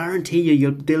 I guarantee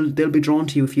you, they'll be drawn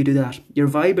to you if you do that. Your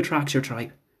vibe attracts your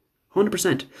tribe.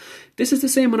 100%. This is the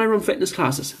same when I run fitness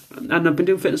classes. And I've been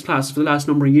doing fitness classes for the last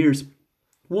number of years.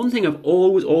 One thing I've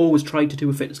always tried to do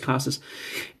with fitness classes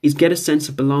is get a sense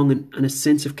of belonging and a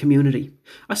sense of community.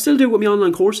 I still do it with my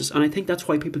online courses, and I think that's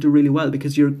why people do really well,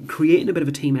 because you're creating a bit of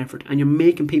a team effort and you're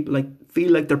making people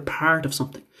feel like they're part of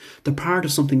something. They're part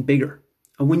of something bigger.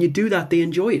 And when you do that, they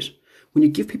enjoy it. When you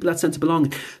give people that sense of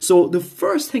belonging. So the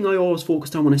first thing I always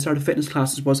focused on when I started fitness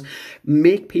classes was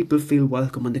make people feel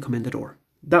welcome when they come in the door.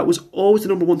 That was always the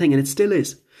number one thing, and it still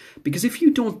is. Because if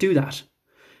you don't do that,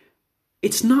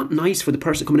 it's not nice for the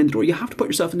person coming in the door. You have to put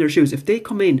yourself in their shoes. If they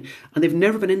come in and they've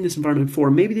never been in this environment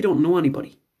before, maybe they don't know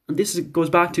anybody. And this goes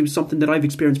back to something that I've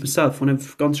experienced myself when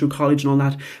I've gone through college and all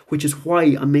that, which is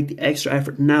why I make the extra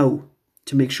effort now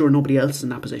to make sure nobody else is in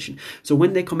that position. So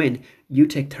when they come in, you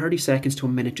take 30 seconds to a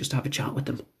minute just to have a chat with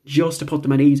them, just to put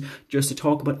them at ease, just to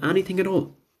talk about anything at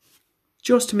all,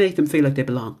 just to make them feel like they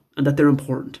belong and that they're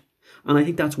important. And I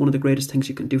think that's one of the greatest things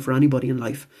you can do for anybody in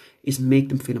life, is make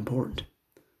them feel important.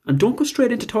 And don't go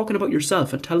straight into talking about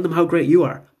yourself and telling them how great you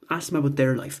are. Ask them about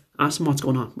their life. Ask them what's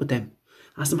going on with them.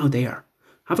 Ask them how they are.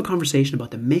 Have a conversation about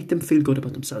them. Make them feel good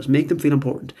about themselves. Make them feel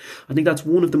important. I think that's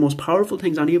one of the most powerful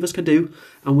things any of us can do,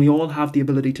 and we all have the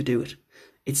ability to do it.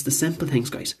 It's the simple things,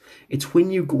 guys. It's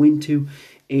when you go into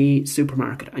a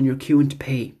supermarket and you're queuing to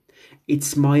pay. It's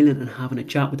smiling and having a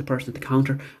chat with the person at the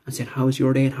counter and saying, how is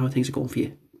your day and how are things going for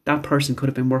you? That person could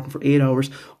have been working for 8 hours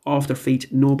off their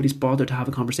feet. Nobody's bothered to have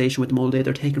a conversation with them all day.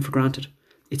 They're taken for granted.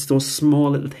 It's those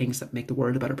small little things that make the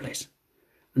world a better place.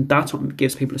 And that's what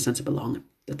gives people a sense of belonging.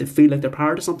 That they feel like they're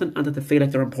part of something and that they feel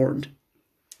like they're important.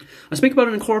 I speak about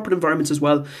it in corporate environments as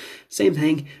well. Same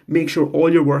thing. Make sure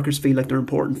all your workers feel like they're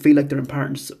important. Feel like they're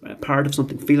part of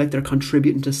something. Feel like they're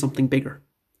contributing to something bigger.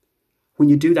 When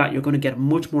you do that, you're going to get a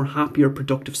much more happier,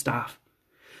 productive staff.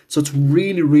 So it's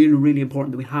really, really, really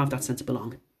important that we have that sense of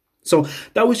belonging. So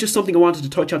that was just something I wanted to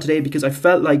touch on today, because I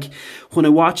felt like when I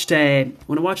watched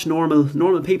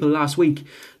Normal People last week,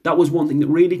 that was one thing that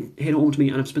really hit home to me,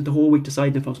 and I've spent the whole week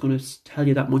deciding if I was going to tell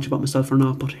you that much about myself or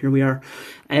not, but here we are.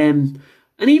 And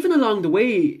even along the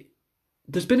way,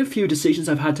 there's been a few decisions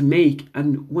I've had to make,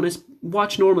 and when I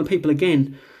watch Normal People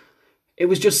again, it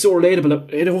was just so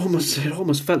relatable. It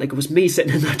almost felt like it was me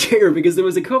sitting in that chair, because there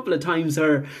was a couple of times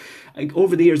where, like,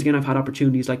 over the years again, I've had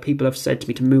opportunities. Like, people have said to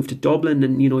me to move to Dublin,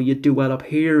 and you do well up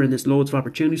here, and there's loads of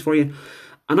opportunities for you.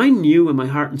 And I knew in my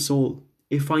heart and soul,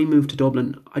 if I moved to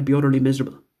Dublin, I'd be utterly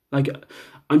miserable. Like,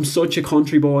 I'm such a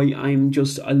country boy. I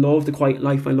love the quiet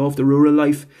life. I love the rural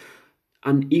life.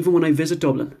 And even when I visit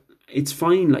Dublin, it's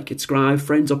fine. Like, it's great. I have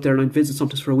friends up there, and I'd visit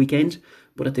sometimes for a weekend.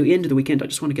 But at the end of the weekend, I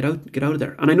just want to get out of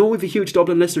there. And I know we have a huge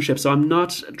Dublin listenership, so I'm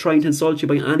not trying to insult you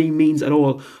by any means at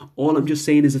all. All I'm just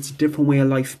saying is it's a different way of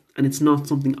life, and it's not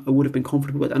something I would have been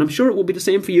comfortable with. And I'm sure it will be the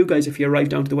same for you guys if you arrive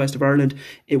down to the west of Ireland.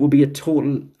 It will be a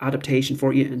total adaptation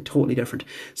for you and totally different.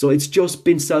 So it's just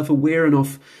been self-aware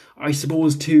enough, I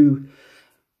suppose, to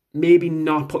maybe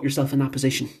not put yourself in that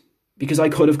position. Because I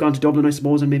could have gone to Dublin, I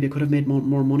suppose, and maybe I could have made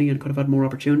more money and could have had more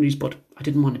opportunities, but I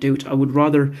didn't want to do it. I would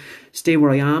rather stay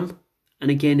where I am. And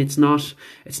again, it's not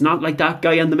like that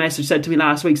guy on the message said to me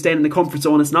last week, staying in the comfort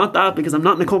zone. It's not that, because I'm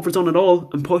not in the comfort zone at all.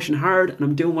 I'm pushing hard and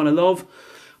I'm doing what I love,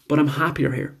 but I'm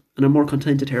happier here and I'm more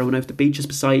contented here when I have the beaches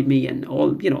beside me and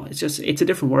all. It's a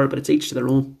different world, but it's each to their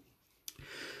own.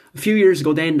 A few years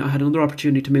ago then, I had another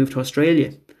opportunity to move to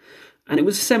Australia, and it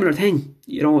was a similar thing.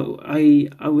 It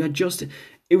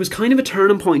was kind of a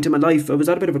turning point in my life. I was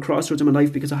at a bit of a crossroads in my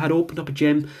life, because I had opened up a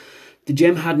gym. The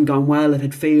gym hadn't gone well, it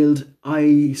had failed.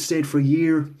 I stayed for a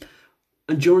year,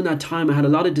 and during that time I had a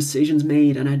lot of decisions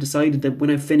made, and I decided that when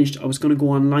I finished I was going to go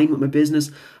online with my business,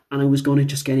 and I was going to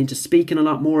just get into speaking a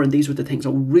lot more, and these were the things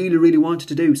I really, really wanted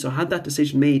to do. So I had that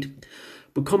decision made.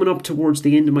 But coming up towards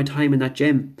the end of my time in that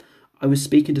gym, I was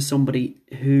speaking to somebody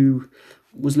who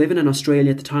was living in Australia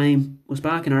at the time, was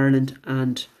back in Ireland,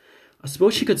 and I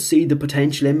suppose she could see the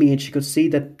potential in me, and she could see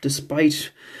that despite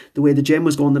the way the gym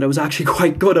was going, that I was actually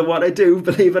quite good at what I do,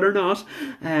 believe it or not.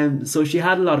 So she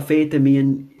had a lot of faith in me,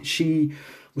 and she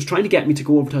was trying to get me to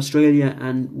go over to Australia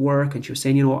and work. And she was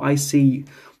saying, I see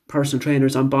personal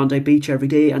trainers on Bondi Beach every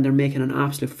day, and they're making an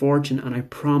absolute fortune. And I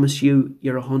promise you,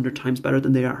 you're 100 times better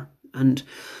than they are. And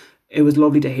it was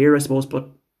lovely to hear, I suppose, but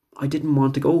I didn't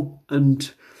want to go.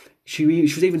 And she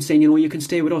was even saying, you can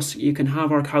stay with us. You can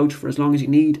have our couch for as long as you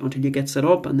need until you get set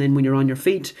up. And then when you're on your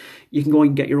feet, you can go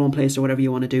and get your own place or whatever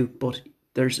you want to do. But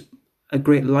there's a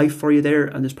great life for you there.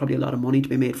 And there's probably a lot of money to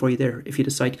be made for you there if you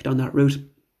decide to go down that route.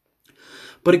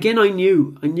 But again, I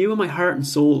knew in my heart and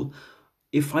soul,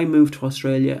 if I moved to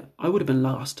Australia, I would have been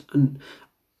lost. And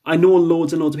I know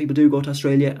loads and loads of people do go to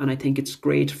Australia, and I think it's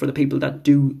great for the people that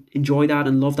do enjoy that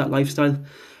and love that lifestyle.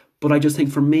 But I just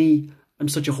think for me, I'm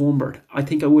such a home bird. I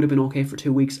think I would have been okay for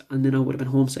 2 weeks, and then I would have been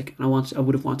homesick, and I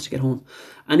would have wanted to get home.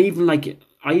 And even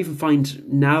I even find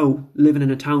now living in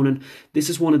a town, and this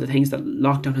is one of the things that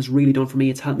lockdown has really done for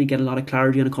me. It's helped me get a lot of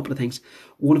clarity on a couple of things.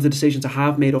 One of the decisions I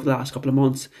have made over the last couple of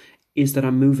months is that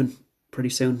I'm moving pretty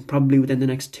soon, probably within the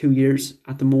next 2 years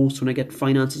at the most. When I get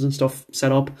finances and stuff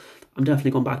set up, I'm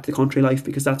definitely going back to the country life,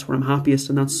 because that's where I'm happiest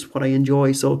and that's what I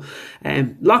enjoy. So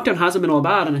lockdown hasn't been all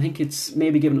bad, and I think it's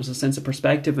maybe given us a sense of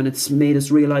perspective, and it's made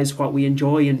us realise what we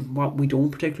enjoy and what we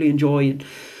don't particularly enjoy. And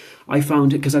I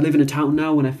found it, because I live in a town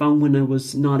now, and I found when I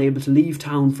was not able to leave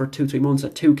town for 2-3 months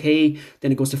at 2k,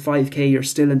 then it goes to 5k, you're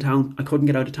still in town. I couldn't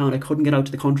get out of town, I couldn't get out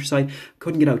to the countryside,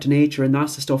 couldn't get out to nature, and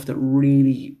that's the stuff that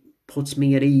really puts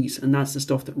me at ease, and that's the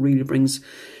stuff that really brings,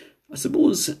 I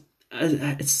suppose,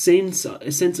 a sense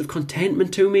of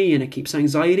contentment to me, and it keeps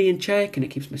anxiety in check, and it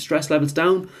keeps my stress levels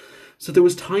down. So there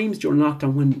was times during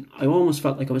lockdown when I almost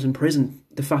felt like I was in prison,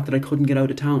 the fact that I couldn't get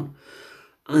out of town.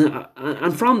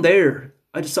 And from there,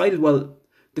 I decided, well,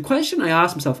 the question I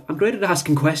asked myself, I'm great at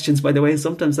asking questions, by the way.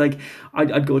 Sometimes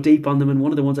I'd go deep on them, and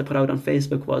one of the ones I put out on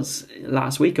Facebook was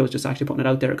last week. I was just actually putting it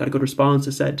out there. I got a good response.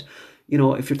 I said,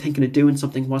 if you're thinking of doing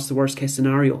something, what's the worst case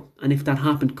scenario? And if that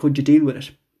happened, could you deal with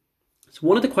it? So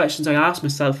one of the questions I asked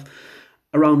myself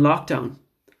around lockdown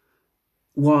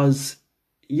was,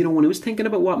 when I was thinking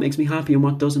about what makes me happy and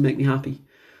what doesn't make me happy,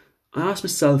 I asked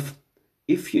myself,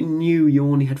 if you knew you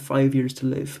only had 5 years to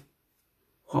live,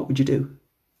 what would you do?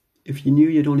 If you knew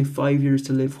you had only 5 years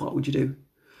to live, what would you do?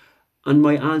 And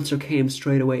my answer came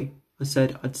straight away. I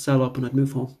said, I'd sell up and I'd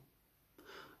move home.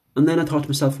 And then I thought to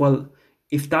myself, well,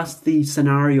 if that's the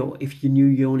scenario, if you knew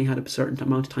you only had a certain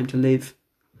amount of time to live,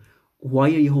 why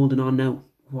are you holding on now?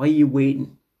 Why are you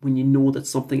waiting when you know that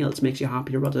something else makes you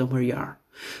happier rather than where you are?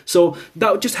 So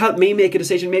that just helped me make a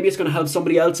decision. Maybe it's going to help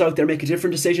somebody else out there make a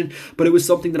different decision, but it was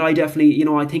something that I definitely,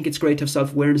 I think it's great to have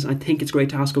self-awareness. I think it's great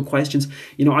to ask good questions.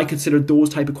 I consider those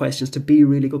type of questions to be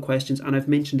really good questions, and I've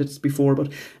mentioned it before,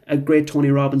 but a great Tony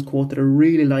Robbins quote that I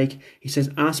really like, he says,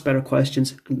 ask better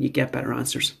questions and you get better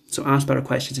answers. So ask better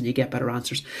questions and you get better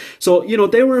answers. So,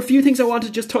 there were a few things I wanted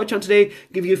to just touch on today,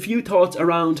 give you a few thoughts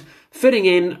around fitting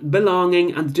in,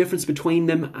 belonging, and the difference between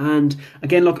them. And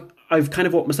again, look, I've kind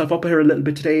of woke myself up here a little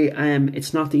bit today.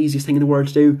 It's not the easiest thing in the world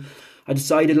to do. I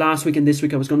decided last week and this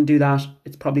week I was going to do that.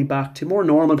 It's probably back to more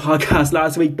normal podcast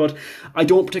last week, but I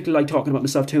don't particularly like talking about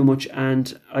myself too much,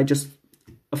 and I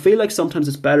feel like sometimes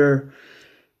it's better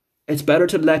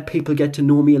to let people get to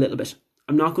know me a little bit.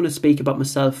 I'm not going to speak about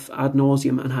myself ad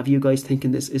nauseum and have you guys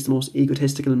thinking this is the most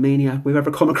egotistical maniac we've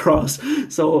ever come across.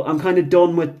 So I'm kind of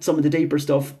done with some of the deeper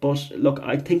stuff. But look,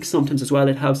 I think sometimes as well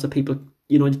it helps that people,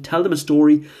 to tell them a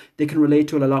story, they can relate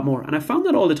to it a lot more. And I found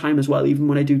that all the time as well, even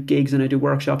when I do gigs and I do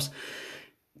workshops.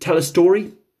 Tell a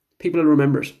story, people will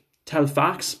remember it. Tell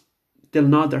facts, they'll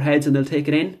nod their heads and they'll take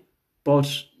it in,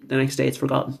 but the next day it's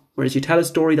forgotten. Whereas you tell a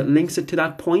story that links it to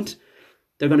that point,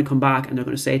 they're going to come back and they're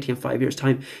going to say to you in 5 years'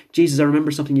 time, Jesus, I remember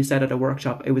something you said at a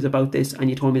workshop. It was about this and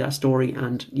you told me that story,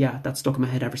 and yeah, that's stuck in my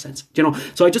head ever since.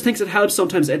 So I just think it helps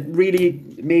sometimes. It really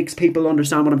makes people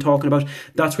understand what I'm talking about.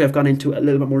 That's why I've gone into a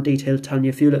little bit more detail, telling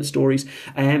you a few little stories.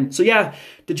 So yeah,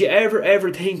 did you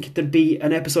ever think there'd be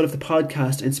an episode of the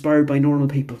podcast inspired by normal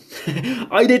people?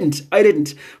 I didn't.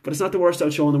 But it's not the worst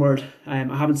out show in the world. I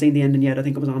haven't seen the ending yet. I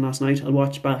think it was on last night. I'll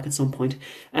watch back at some point.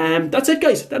 That's it,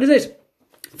 guys. That is it.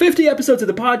 50 episodes of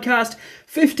the podcast,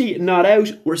 50 not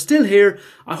out. We're still here.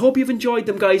 I hope you've enjoyed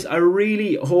them, guys. I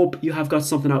really hope you have got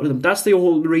something out of them. That's the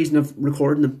whole reason of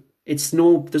recording them. There's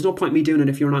no point me doing it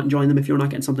if you're not enjoying them, if you're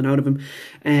not getting something out of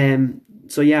them.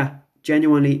 So yeah,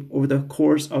 genuinely, over the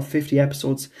course of 50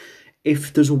 episodes,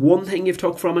 if there's one thing you've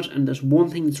took from it, and there's one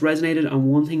thing that's resonated,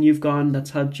 and one thing you've gone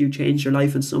that's helped you change your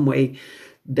life in some way,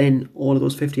 then all of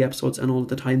those 50 episodes and all of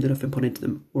the time that I've been put into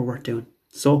them were worth doing.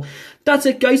 So that's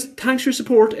it, guys. Thanks for your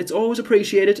support. It's always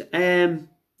appreciated.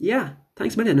 Yeah,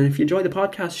 thanks a million. And if you enjoy the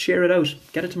podcast, share it out.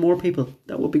 Get it to more people.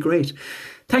 That would be great.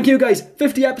 Thank you, guys.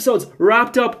 50 episodes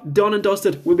wrapped up, done and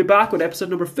dusted. We'll be back with episode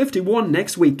number 51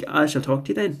 next week. I shall talk to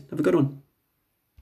you then. Have a good one.